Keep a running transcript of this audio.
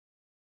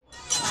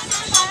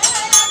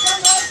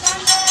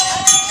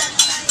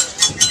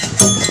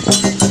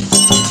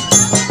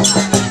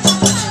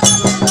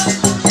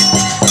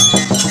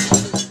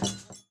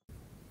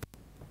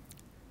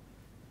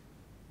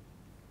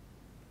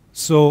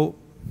So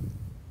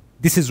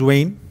this is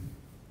Wayne,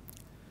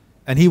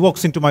 and he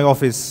walks into my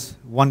office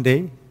one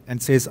day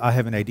and says, I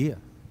have an idea.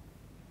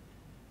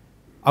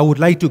 I would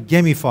like to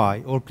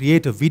gamify or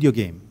create a video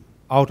game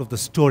out of the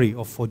story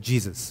of Fort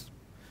Jesus,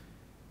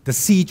 the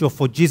siege of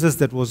Fort Jesus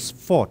that was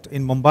fought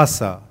in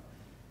Mombasa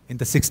in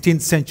the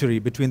 16th century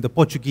between the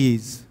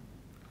Portuguese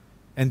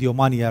and the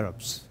Omani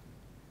Arabs.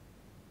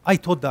 I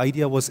thought the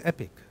idea was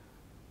epic.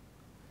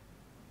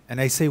 And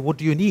I say, what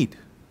do you need?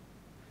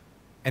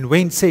 And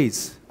Wayne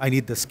says, I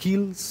need the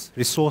skills,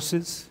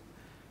 resources,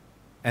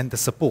 and the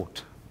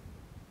support.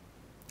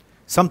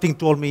 Something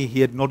told me he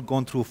had not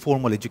gone through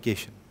formal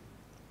education.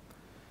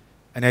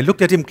 And I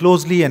looked at him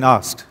closely and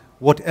asked,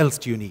 what else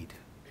do you need?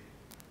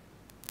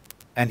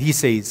 And he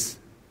says,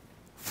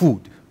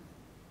 food.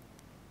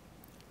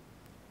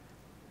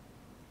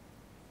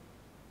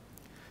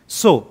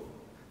 So,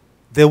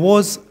 there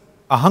was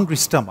a hungry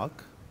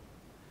stomach,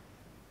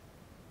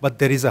 but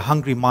there is a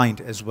hungry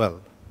mind as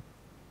well.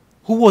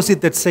 Who was it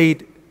that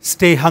said,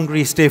 stay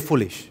hungry, stay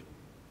foolish?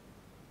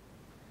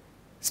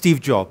 Steve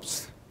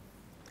Jobs.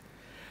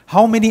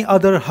 How many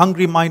other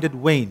hungry-minded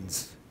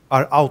Waynes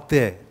are out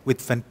there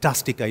with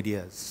fantastic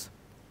ideas?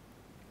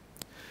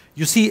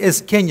 You see,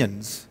 as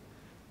Kenyans,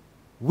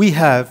 we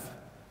have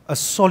a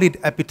solid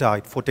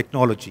appetite for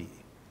technology,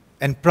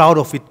 and proud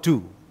of it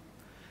too.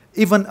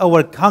 Even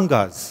our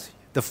kangas,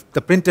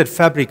 the printed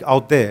fabric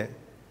out there,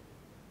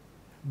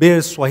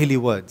 bears Swahili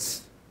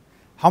words.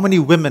 How many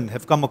women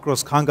have come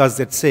across kangas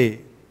that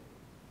say,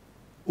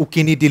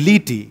 ukini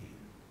delete,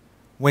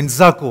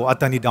 wenzako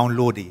atani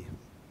downloadi?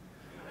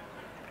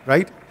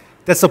 Right?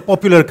 That's a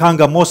popular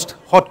kanga, most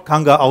hot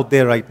kanga out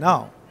there right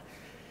now.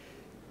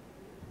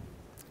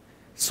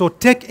 So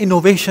tech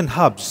innovation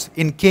hubs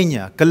in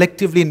Kenya,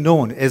 collectively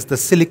known as the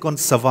Silicon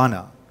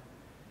Savannah,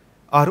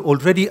 are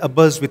already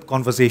abuzz with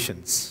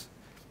conversations.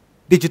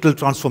 Digital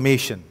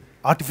transformation,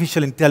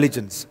 artificial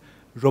intelligence,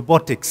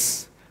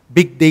 robotics,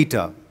 big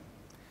data,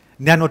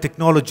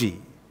 nanotechnology,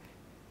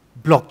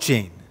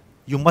 blockchain.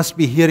 You must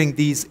be hearing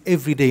these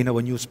every day in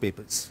our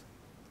newspapers.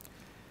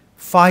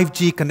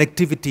 5G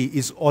connectivity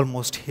is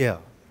almost here.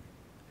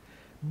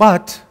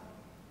 But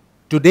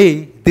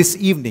today, this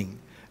evening,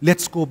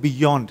 let's go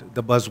beyond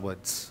the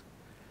buzzwords.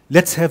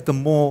 Let's have the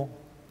more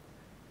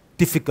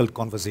difficult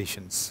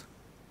conversations.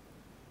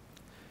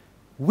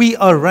 We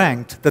are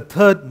ranked the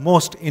third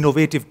most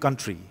innovative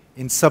country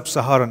in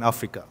sub-Saharan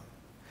Africa.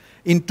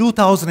 In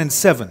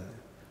 2007,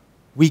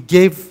 we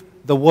gave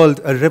the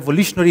world a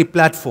revolutionary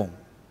platform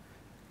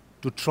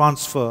to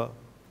transfer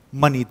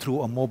money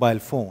through a mobile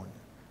phone.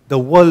 The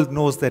world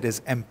knows that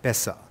as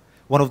M-Pesa,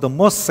 one of the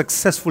most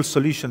successful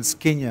solutions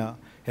Kenya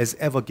has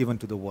ever given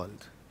to the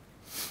world.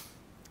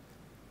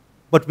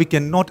 But we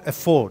cannot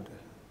afford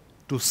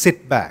to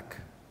sit back.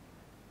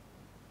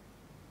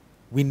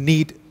 We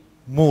need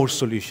more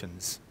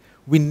solutions.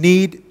 We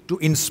need to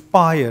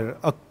inspire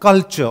a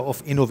culture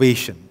of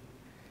innovation.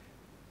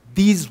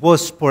 These were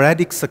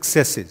sporadic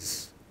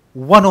successes,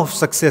 one-off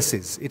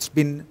successes. It's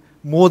been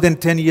more than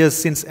 10 years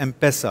since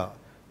M-Pesa.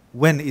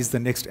 When is the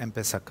next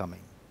M-Pesa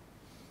coming?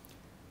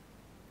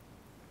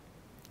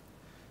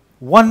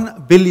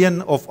 1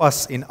 billion of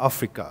us in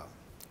Africa,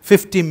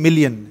 50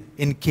 million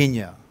in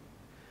Kenya,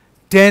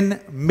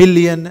 10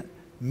 million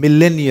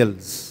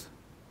millennials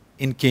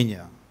in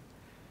Kenya,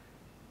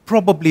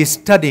 probably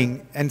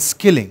studying and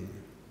skilling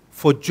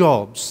for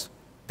jobs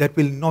that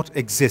will not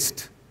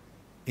exist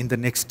in the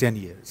next 10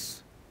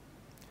 years.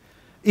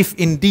 If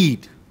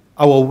indeed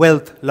our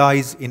wealth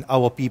lies in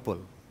our people,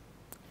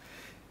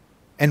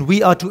 and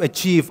we are to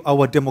achieve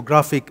our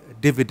demographic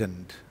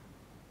dividend,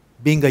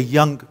 being a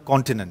young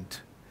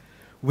continent,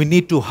 we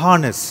need to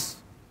harness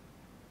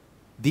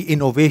the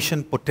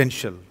innovation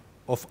potential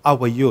of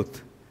our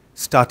youth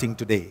starting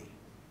today.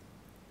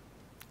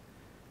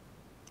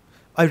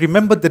 I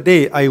remember the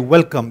day I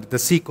welcomed the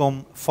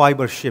Seacom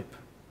fiber ship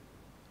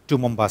to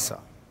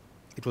Mombasa.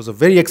 It was a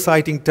very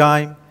exciting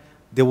time.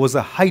 There was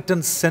a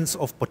heightened sense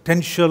of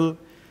potential.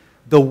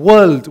 The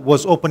world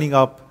was opening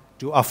up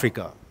to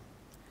Africa.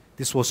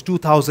 This was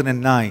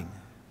 2009.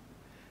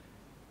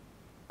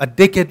 A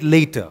decade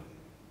later,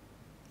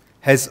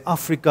 has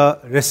Africa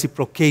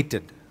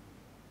reciprocated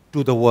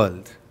to the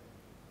world?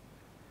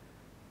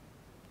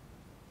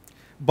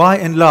 By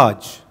and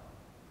large,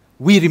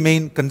 we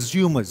remain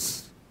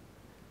consumers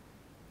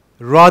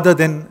rather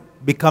than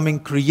becoming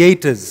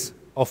creators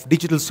of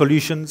digital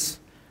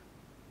solutions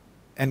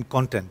and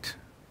content.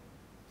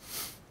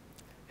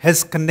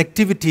 Has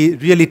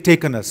connectivity really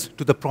taken us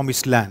to the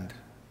promised land?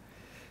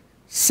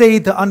 Say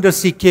the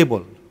undersea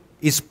cable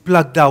is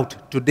plugged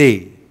out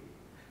today.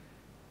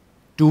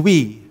 Do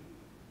we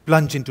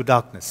plunge into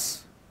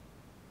darkness?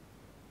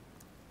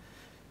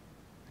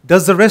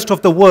 Does the rest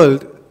of the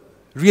world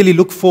really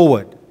look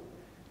forward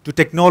to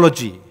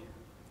technology,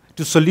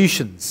 to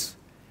solutions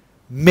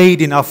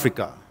made in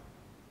Africa?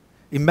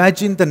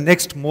 Imagine the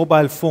next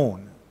mobile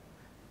phone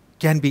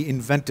can be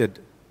invented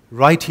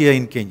right here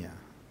in Kenya.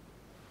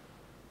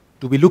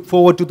 Do we look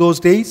forward to those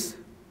days?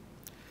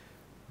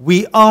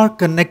 We are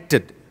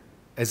connected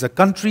as a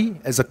country,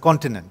 as a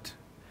continent,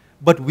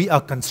 but we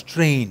are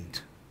constrained.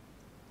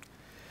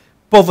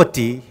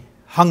 Poverty,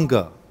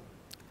 hunger,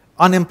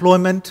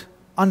 unemployment,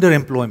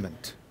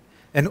 underemployment,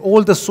 and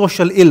all the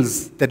social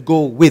ills that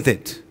go with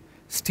it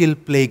still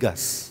plague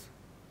us.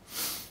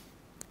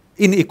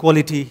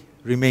 Inequality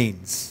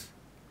remains.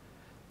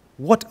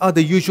 What are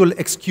the usual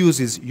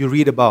excuses you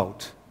read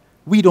about?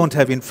 We don't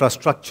have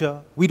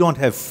infrastructure, we don't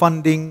have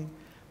funding,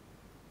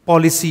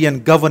 policy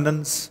and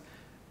governance,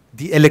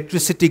 the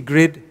electricity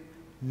grid,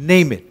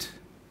 name it.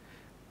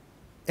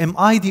 Am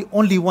I the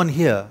only one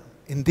here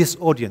in this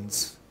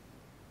audience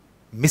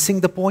missing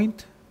the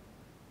point?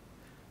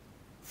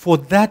 For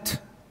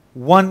that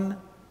 1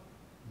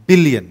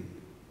 billion,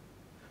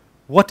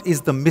 what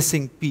is the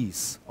missing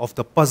piece of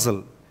the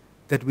puzzle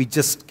that we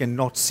just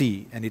cannot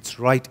see and it's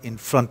right in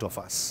front of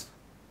us?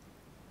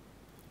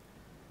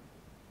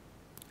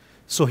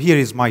 So here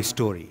is my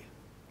story.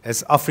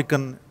 As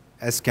African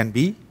as can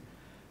be,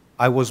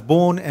 I was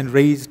born and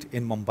raised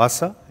in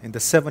Mombasa in the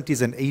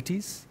 70s and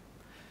 80s,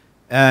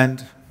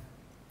 and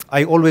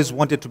I always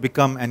wanted to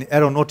become an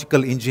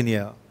aeronautical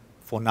engineer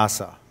for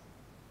NASA.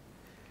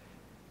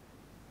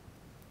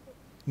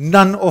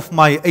 None of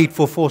my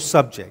 844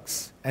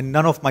 subjects and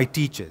none of my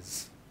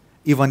teachers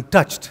even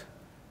touched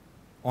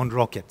on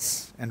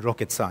rockets and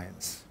rocket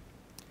science.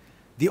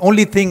 The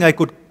only thing I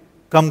could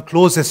come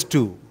closest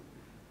to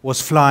was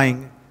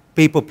flying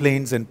paper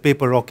planes and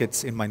paper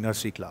rockets in my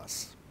nursery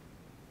class.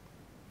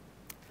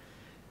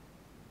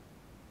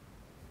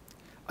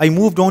 I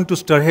moved on to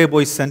Starehe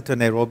Boys Center,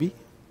 Nairobi,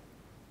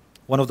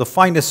 one of the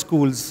finest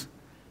schools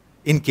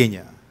in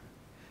Kenya.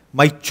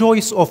 My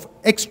choice of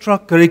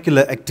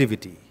extracurricular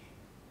activity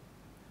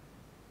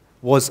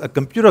was a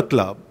computer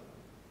club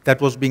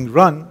that was being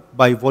run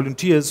by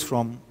volunteers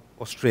from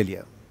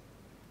Australia.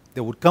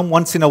 They would come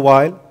once in a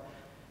while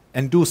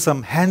and do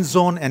some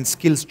hands-on and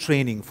skills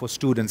training for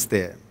students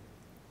there.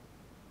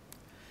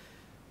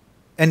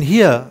 And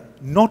here,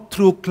 not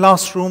through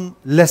classroom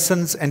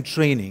lessons and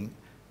training,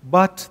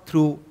 but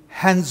through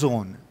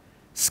hands-on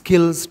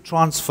skills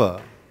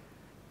transfer,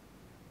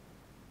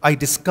 I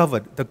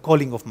discovered the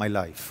calling of my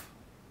life.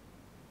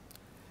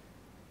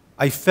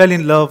 I fell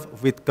in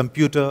love with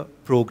computer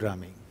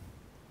programming,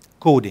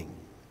 coding.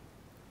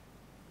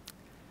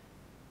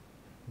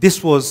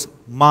 This was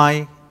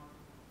my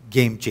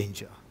game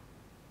changer.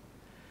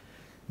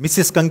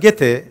 Mrs.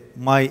 Kangete,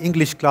 my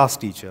English class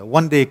teacher,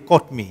 one day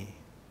caught me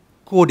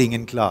coding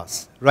in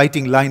class,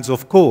 writing lines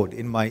of code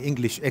in my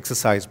English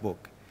exercise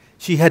book.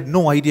 She had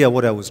no idea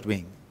what I was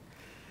doing.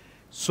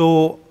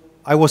 So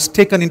I was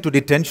taken into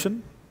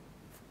detention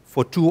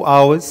for 2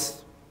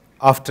 hours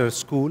after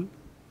school.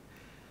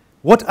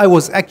 What I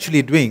was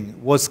actually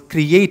doing was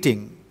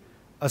creating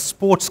a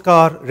sports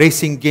car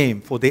racing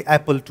game for the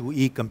Apple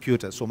IIe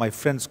computer so my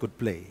friends could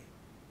play.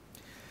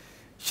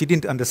 She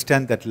didn't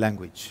understand that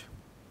language.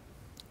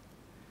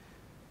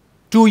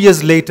 2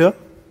 years later,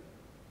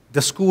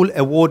 the school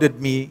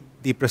awarded me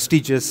the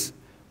prestigious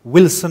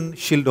Wilson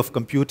Shield of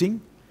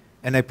Computing,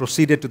 and I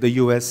proceeded to the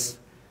US,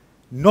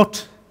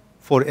 not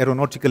for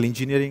aeronautical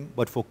engineering,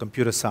 but for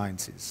computer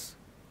sciences.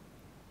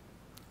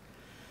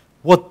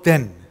 What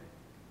then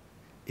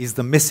is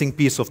the missing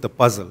piece of the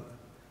puzzle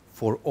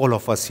for all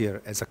of us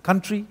here as a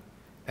country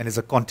and as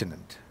a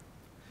continent?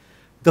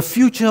 The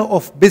future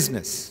of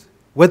business,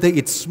 whether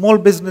it's small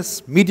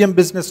business, medium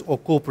business, or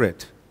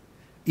corporate,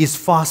 is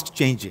fast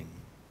changing.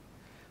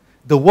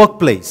 The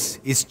workplace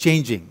is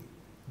changing.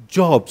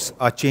 Jobs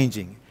are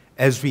changing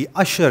as we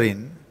usher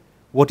in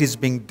what is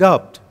being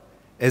dubbed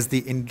as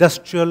the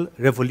Industrial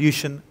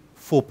Revolution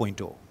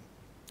 4.0.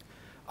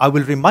 I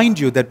will remind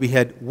you that we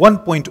had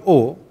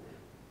 1.0,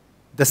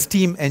 the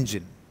steam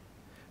engine,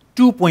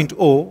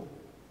 2.0,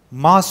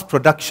 mass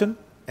production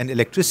and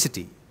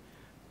electricity,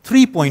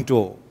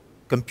 3.0,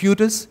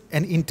 computers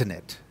and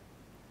internet.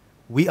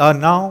 We are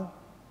now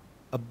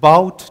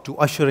about to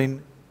usher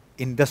in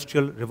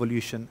Industrial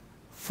Revolution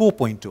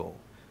 4.0.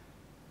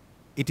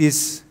 It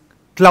is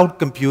cloud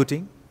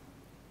computing,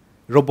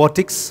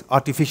 robotics,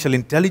 artificial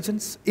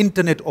intelligence,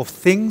 Internet of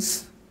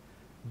Things,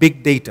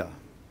 big data.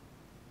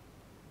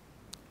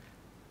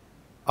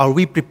 Are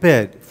we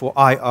prepared for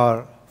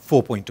IR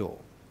 4.0?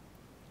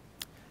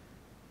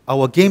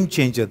 Our game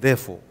changer,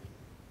 therefore,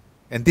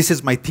 and this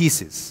is my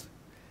thesis,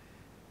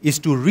 is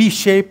to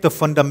reshape the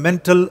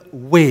fundamental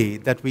way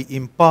that we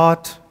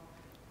impart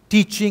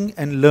teaching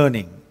and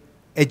learning,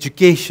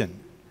 education,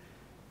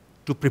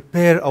 to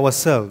prepare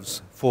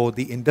ourselves for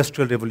the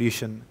Industrial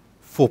Revolution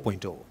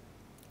 4.0.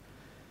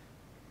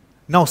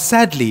 Now,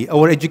 sadly,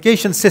 our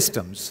education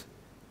systems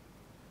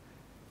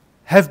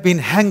have been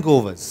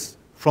hangovers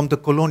from the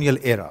colonial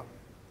era.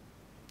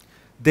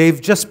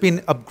 They've just been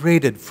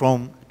upgraded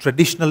from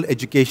traditional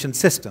education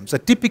systems. A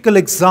typical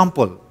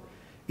example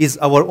is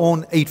our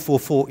own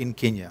 844 in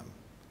Kenya,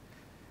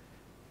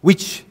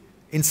 which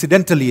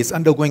incidentally is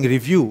undergoing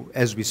review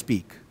as we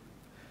speak.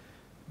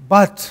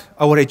 But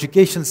our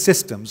education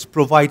systems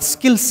provide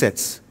skill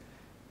sets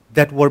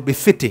that were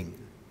befitting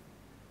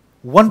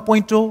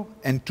 1.0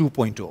 and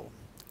 2.0.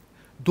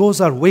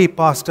 Those are way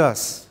past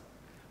us.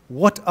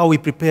 What are we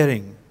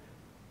preparing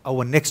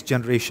our next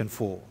generation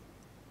for?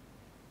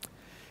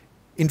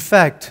 In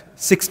fact,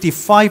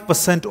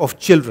 65% of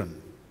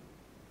children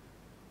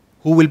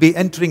who will be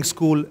entering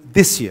school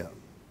this year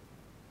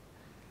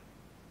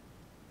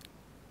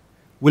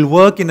will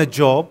work in a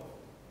job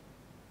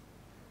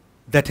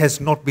that has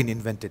not been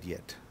invented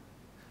yet.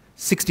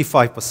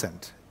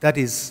 65%. That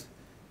is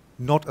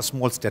not a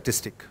small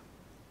statistic.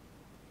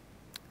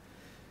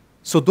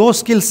 So those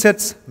skill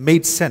sets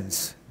made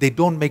sense. They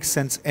don't make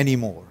sense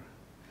anymore.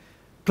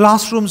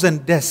 Classrooms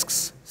and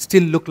desks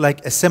still look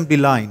like assembly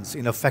lines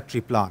in a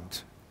factory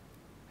plant.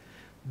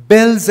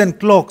 Bells and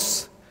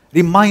clocks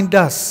remind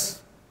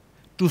us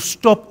to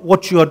stop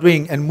what you are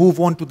doing and move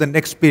on to the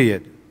next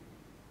period,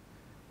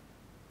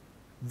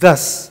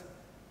 thus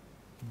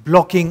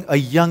blocking a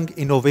young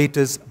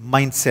innovator's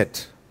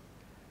mindset,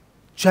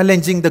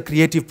 challenging the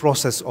creative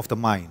process of the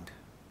mind.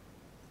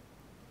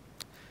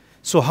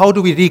 So how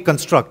do we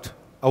reconstruct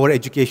our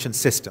education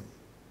system?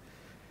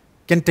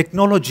 Can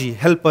technology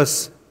help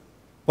us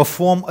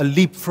perform a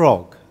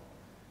leapfrog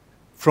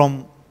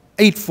from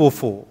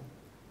 844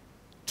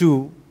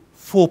 to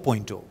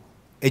 4.0,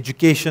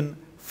 education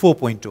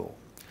 4.0,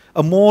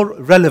 a more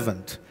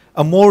relevant,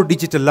 a more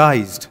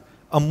digitalized,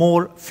 a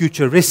more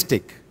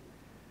futuristic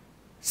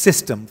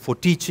system for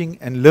teaching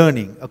and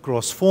learning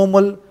across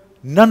formal,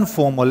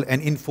 non-formal,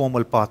 and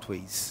informal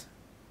pathways?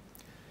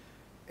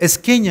 As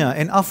Kenya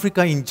and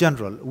Africa in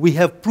general, we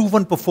have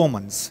proven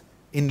performance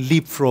in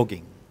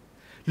leapfrogging.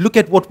 Look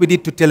at what we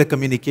did to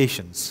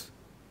telecommunications.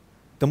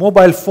 The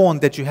mobile phone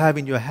that you have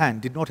in your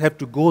hand did not have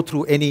to go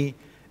through any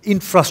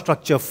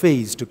infrastructure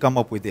phase to come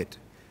up with it.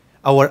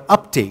 Our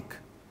uptake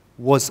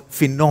was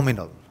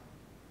phenomenal.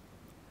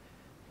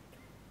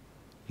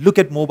 Look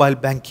at mobile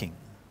banking.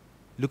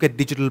 Look at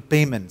digital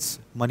payments,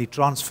 money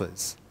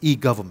transfers,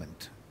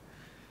 e-government.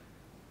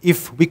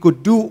 If we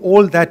could do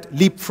all that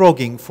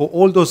leapfrogging for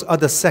all those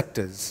other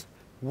sectors,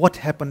 what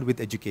happened with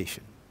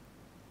education?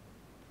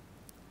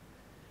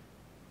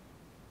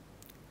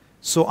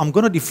 So I'm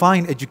going to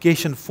define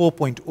education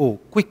 4.0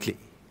 quickly.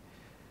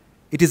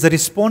 It is a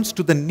response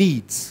to the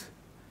needs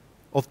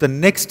of the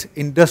next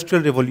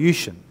industrial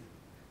revolution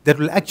that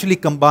will actually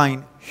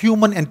combine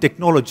human and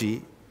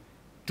technology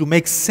to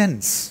make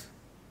sense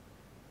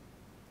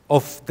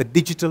of the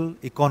digital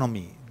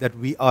economy that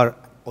we are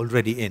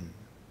already in.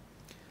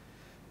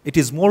 It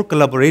is more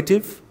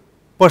collaborative,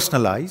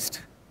 personalized,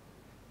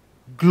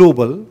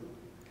 global.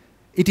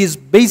 It is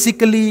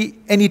basically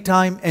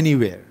anytime,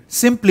 anywhere.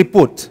 Simply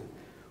put,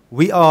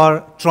 we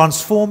are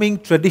transforming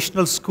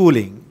traditional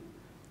schooling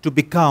to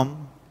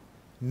become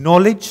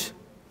knowledge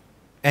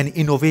and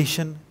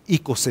innovation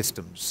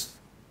ecosystems.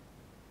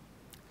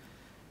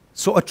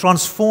 So a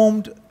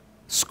transformed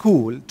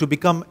school to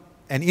become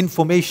an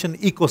information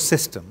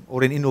ecosystem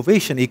or an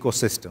innovation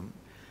ecosystem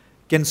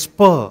can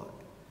spur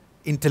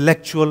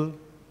intellectual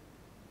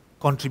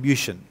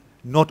contribution,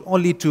 not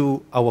only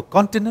to our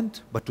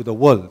continent, but to the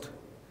world.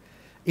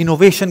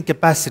 Innovation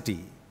capacity,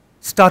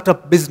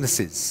 startup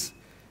businesses,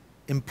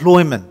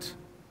 employment,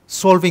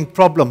 solving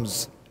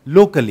problems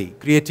locally,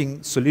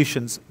 creating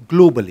solutions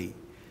globally,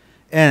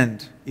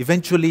 and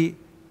eventually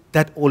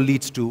that all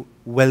leads to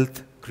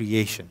wealth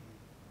creation.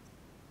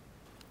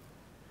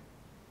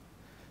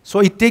 So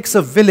it takes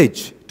a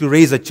village to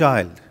raise a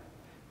child,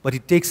 but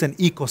it takes an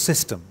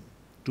ecosystem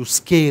to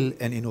scale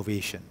an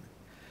innovation.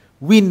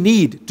 We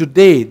need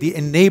today the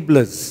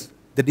enablers,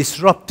 the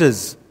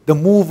disruptors, the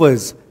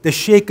movers, the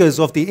shakers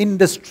of the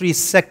industry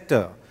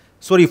sector,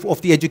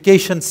 of the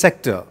education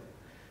sector,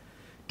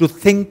 to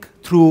think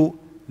through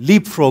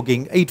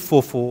leapfrogging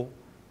 844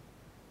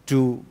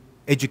 to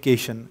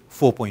education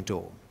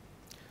 4.0.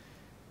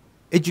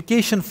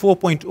 Education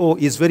 4.0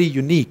 is very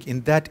unique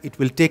in that it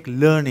will take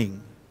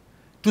learning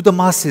to the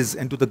masses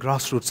and to the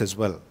grassroots as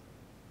well.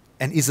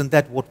 And isn't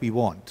that what we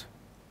want?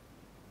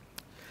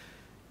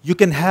 You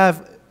can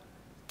have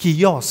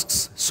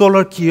kiosks,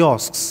 solar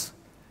kiosks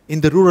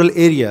in the rural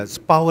areas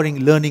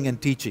powering learning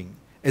and teaching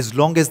as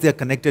long as they're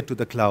connected to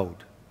the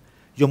cloud.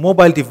 Your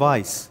mobile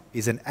device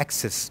is an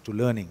access to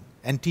learning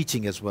and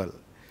teaching as well.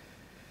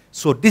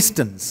 So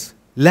distance,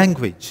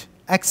 language,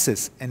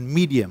 access, and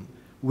medium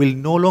will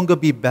no longer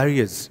be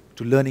barriers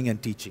to learning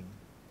and teaching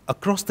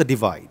across the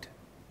divide.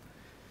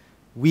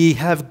 We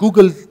have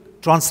Google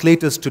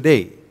translators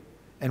today,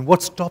 and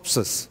what stops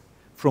us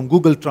from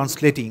Google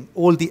translating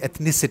all the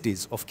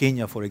ethnicities of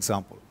Kenya, for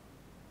example?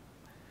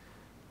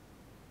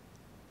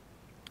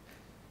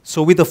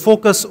 So with a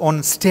focus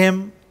on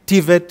STEM,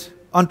 TVET,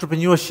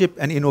 entrepreneurship,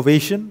 and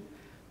innovation,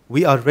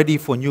 we are ready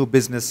for new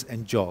business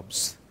and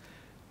jobs.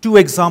 Two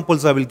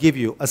examples I will give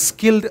you: a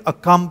skilled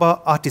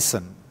Akamba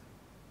artisan,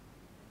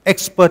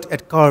 expert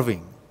at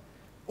carving,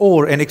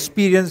 or an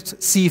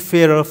experienced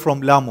seafarer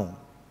from Lamu,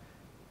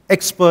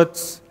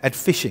 experts at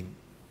fishing,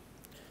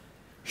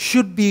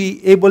 should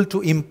be able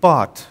to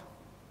impart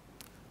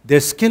their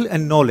skill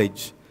and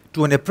knowledge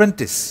to an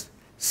apprentice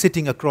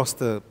sitting across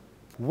the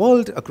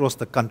world, across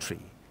the country,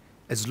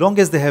 as long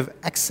as they have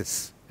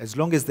access, as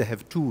long as they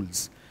have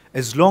tools,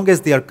 as long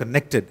as they are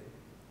connected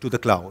to the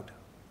cloud.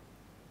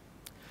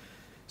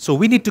 So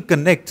we need to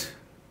connect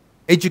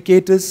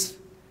educators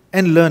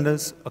and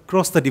learners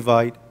across the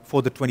divide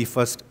for the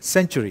 21st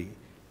century,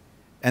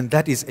 and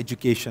that is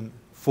Education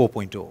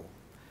 4.0.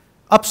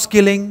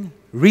 Upskilling,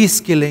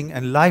 reskilling,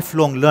 and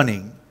lifelong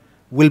learning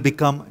will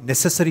become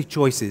necessary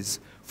choices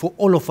for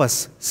all of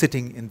us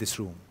sitting in this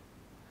room.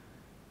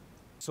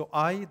 So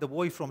I, the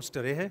boy from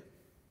Starehe,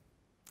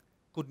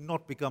 could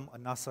not become a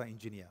NASA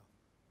engineer,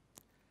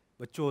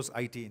 but chose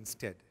IT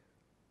instead.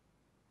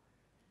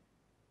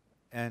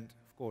 And,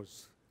 of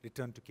course,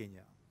 returned to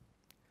Kenya.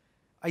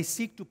 I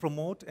seek to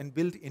promote and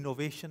build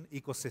innovation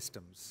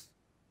ecosystems,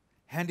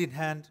 hand in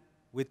hand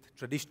with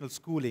traditional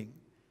schooling,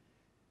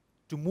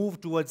 to move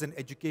towards an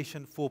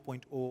Education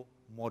 4.0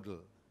 model.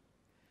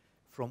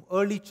 From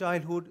early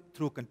childhood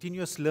through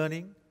continuous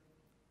learning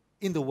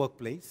in the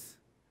workplace,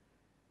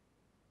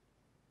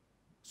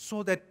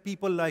 so that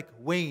people like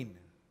Wayne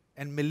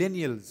and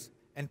millennials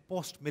and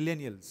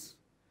post-millennials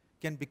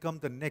can become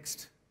the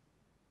next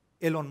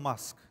Elon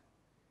Musk,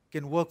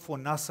 can work for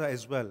NASA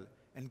as well,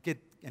 and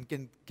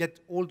can get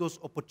all those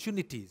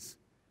opportunities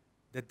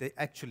that they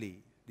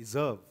actually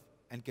deserve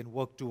and can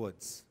work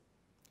towards.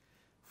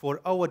 For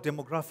our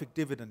demographic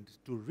dividend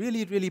to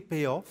really, really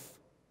pay off,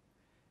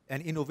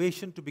 and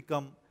innovation to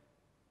become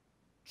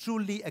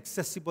truly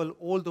accessible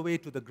all the way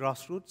to the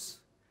grassroots,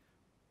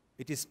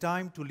 it is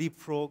time to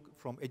leapfrog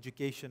from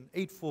Education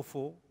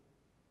 8.4.4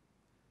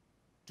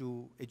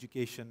 to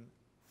Education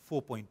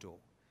 4.0.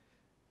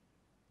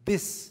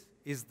 This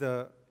is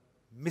the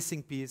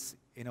missing piece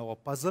in our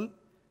puzzle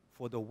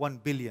for the 1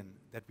 billion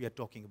that we are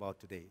talking about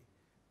today.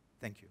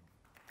 Thank you.